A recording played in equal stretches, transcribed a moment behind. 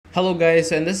Hello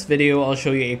guys, in this video I'll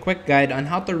show you a quick guide on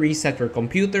how to reset your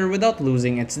computer without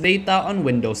losing its data on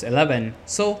Windows 11.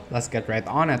 So let's get right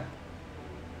on it.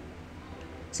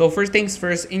 So first things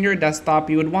first, in your desktop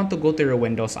you would want to go to your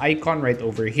Windows icon right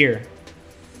over here.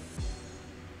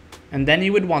 And then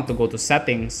you would want to go to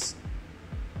settings.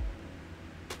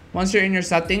 Once you're in your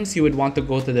settings, you would want to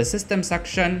go to the system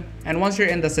section, and once you're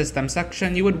in the system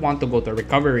section, you would want to go to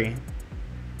recovery.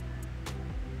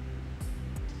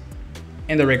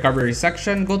 In the recovery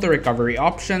section, go to recovery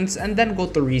options and then go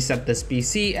to reset this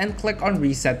PC and click on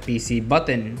reset PC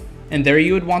button. And there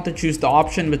you would want to choose the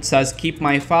option which says keep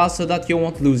my files so that you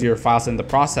won't lose your files in the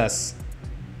process.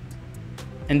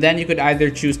 And then you could either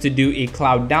choose to do a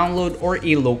cloud download or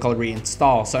a local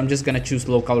reinstall. So I'm just gonna choose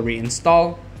local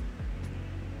reinstall.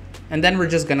 And then we're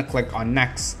just gonna click on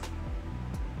next.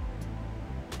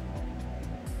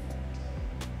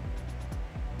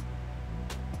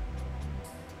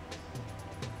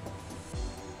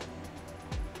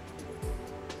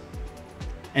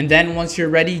 And then once you're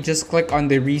ready, just click on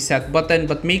the reset button,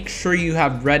 but make sure you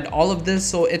have read all of this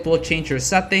so it will change your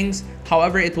settings.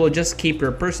 However, it will just keep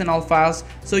your personal files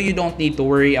so you don't need to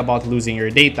worry about losing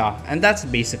your data. And that's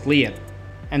basically it.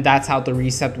 And that's how to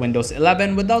reset Windows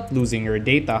 11 without losing your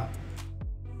data.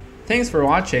 Thanks for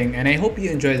watching, and I hope you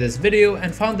enjoyed this video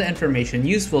and found the information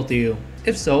useful to you.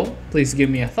 If so, please give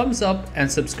me a thumbs up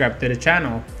and subscribe to the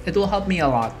channel. It will help me a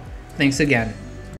lot. Thanks again.